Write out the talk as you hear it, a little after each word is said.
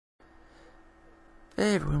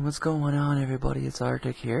Hey everyone, what's going on everybody? It's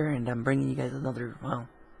Arctic here, and I'm bringing you guys another,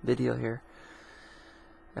 video here.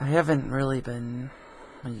 I haven't really been,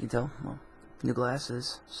 you can tell, new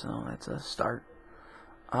glasses, so that's a start.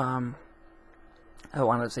 I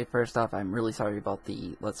wanted to say first off, I'm really sorry about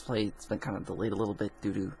the Let's Play. It's been kind of delayed a little bit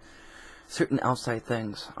due to certain outside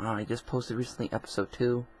things. I just posted recently episode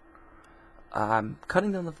 2. I'm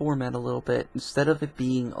cutting down the format a little bit. Instead of it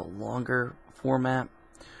being a longer format,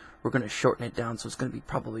 we're going to shorten it down, so it's going to be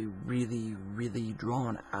probably really, really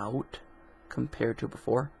drawn out compared to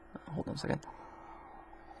before. Hold on a second.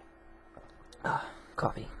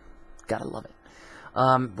 Coffee. Gotta love it.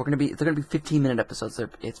 They're going to be 15-minute episodes.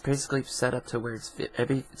 It's basically set up to where it's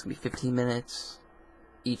going to be 15 minutes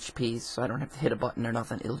each piece, so I don't have to hit a button or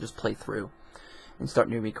nothing. It'll just play through and start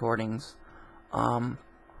new recordings. I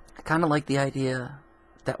kind of like the idea.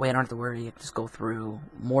 That way I don't have to worry, I just go through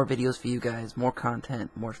more videos for you guys, more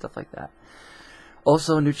content, more stuff like that.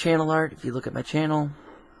 Also, new channel art. If you look at my channel,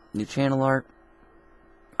 new channel art.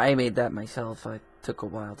 I made that myself. I took a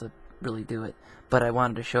while to really do it. But I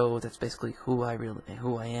wanted to show that's basically who I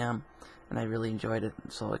am, and I really enjoyed it,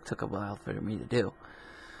 so it took a while for me to do.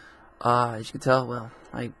 As you can tell, well,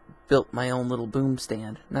 I built my own little boom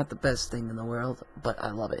stand. Not the best thing in the world, but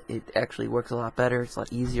I love it. It actually works a lot better. It's a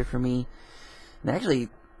lot easier for me. And actually,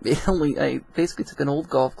 I basically took an old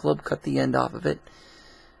golf club, cut the end off of it,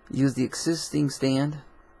 used the existing stand,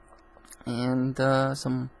 and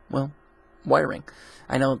some, wiring.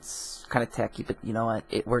 I know it's kind of tacky, but you know what?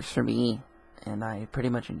 It works for me, and I pretty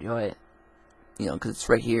much enjoy it. You know, because it's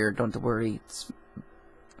right here. Don't have to worry.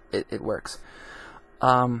 It works.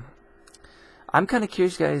 I'm kind of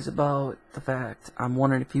curious, guys, about the fact. I'm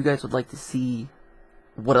wondering if you guys would like to see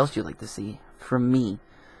what else you'd like to see from me.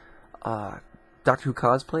 Doctor Who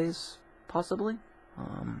cosplays, possibly.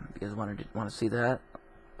 If you guys want to see that,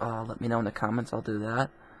 let me know in the comments. I'll do that.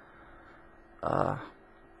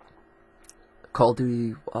 Call of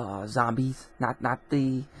Duty Zombies, not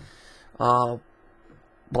the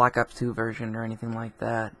Black Ops 2 version or anything like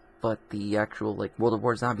that, but the actual World of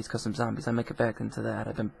War Zombies, custom zombies. I might get back into that.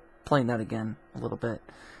 I've been playing that again a little bit.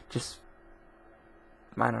 Just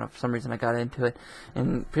I don't know, for some reason I got into it,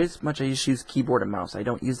 and pretty much I just use keyboard and mouse. I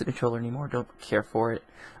don't use the controller anymore, don't care for it.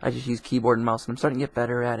 I just use keyboard and mouse, and I'm starting to get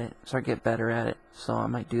better at it, so I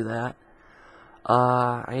might do that.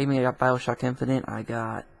 I got Bioshock Infinite. I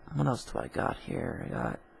got, what else do I got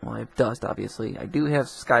here? I have Dust, obviously. I do have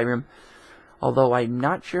Skyrim, although I'm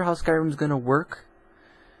not sure how Skyrim's gonna work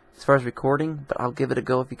as far as recording, but I'll give it a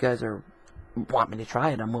go if you guys want me to try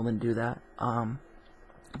it. I'm willing to do that.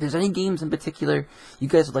 If there's any games in particular you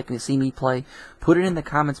guys would like me to see me play, put it in the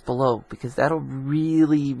comments below, because that'll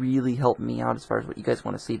really, really help me out as far as what you guys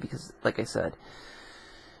want to see, because, like I said,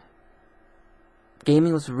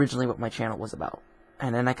 gaming was originally what my channel was about,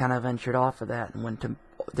 and then I kind of ventured off of that and went to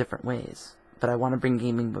different ways. But I want to bring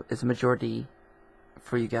gaming as a majority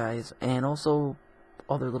for you guys, and also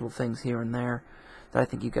other little things here and there that I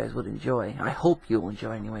think you guys would enjoy. I hope you'll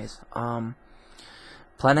enjoy anyways.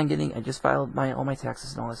 Plan on getting, I just filed all my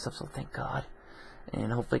taxes and all that stuff, so thank God.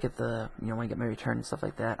 And hopefully get when I get my return and stuff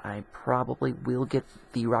like that, I probably will get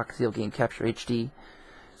the Rockseal Game Capture HD.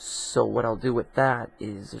 So what I'll do with that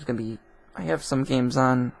is, there's going to be, I have some games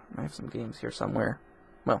here somewhere.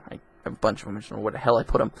 Well, I have a bunch of them, I just don't know where the hell I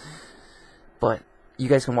put them. But you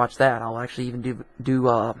guys can watch that. I'll actually even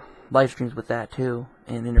do live streams with that too,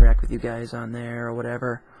 and interact with you guys on there or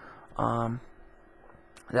whatever.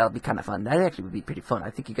 That'll be kind of fun. That actually would be pretty fun. I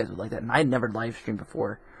think you guys would like that. And I had never live streamed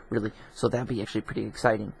before, really, so that'd be actually pretty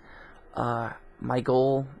exciting. My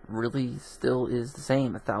goal really still is the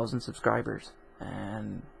same, 1,000 subscribers.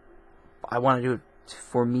 And I want to do it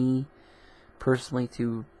for me, personally,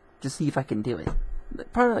 to just see if I can do it.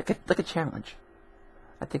 Probably like a challenge.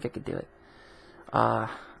 I think I could do it.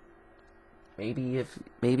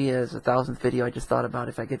 Maybe as a 1,000th video, I just thought about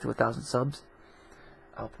if I get to 1,000 subs,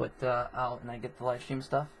 I'll put out, and I get the live stream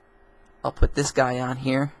stuff, I'll put this guy on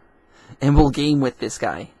here, and we'll game with this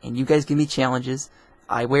guy. And you guys give me challenges.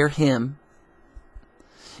 I wear him,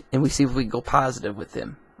 and we see if we can go positive with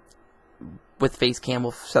him. With face cam,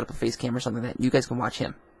 we'll set up a face cam or something like that. You guys can watch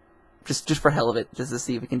him, just for hell of it, just to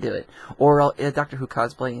see if we can do it. Or I'll Doctor Who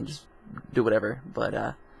cosplay and just do whatever. But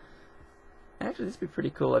actually, this would be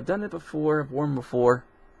pretty cool. I've done it before. I've worn before,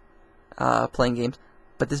 playing games.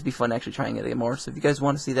 But this would be fun actually trying it again more. So if you guys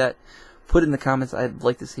want to see that, put it in the comments. I'd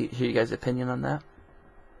like to hear you guys' opinion on that.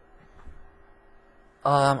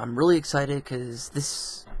 I'm really excited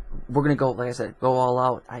because we're going to go, like I said, go all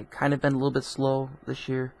out. I kind of been a little bit slow this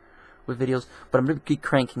year with videos, but I'm going to keep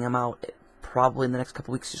cranking them out probably in the next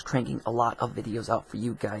couple weeks just cranking a lot of videos out for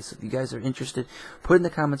you guys. So if you guys are interested, put in the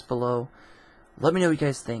comments below. Let me know what you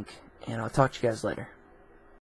guys think, and I'll talk to you guys later.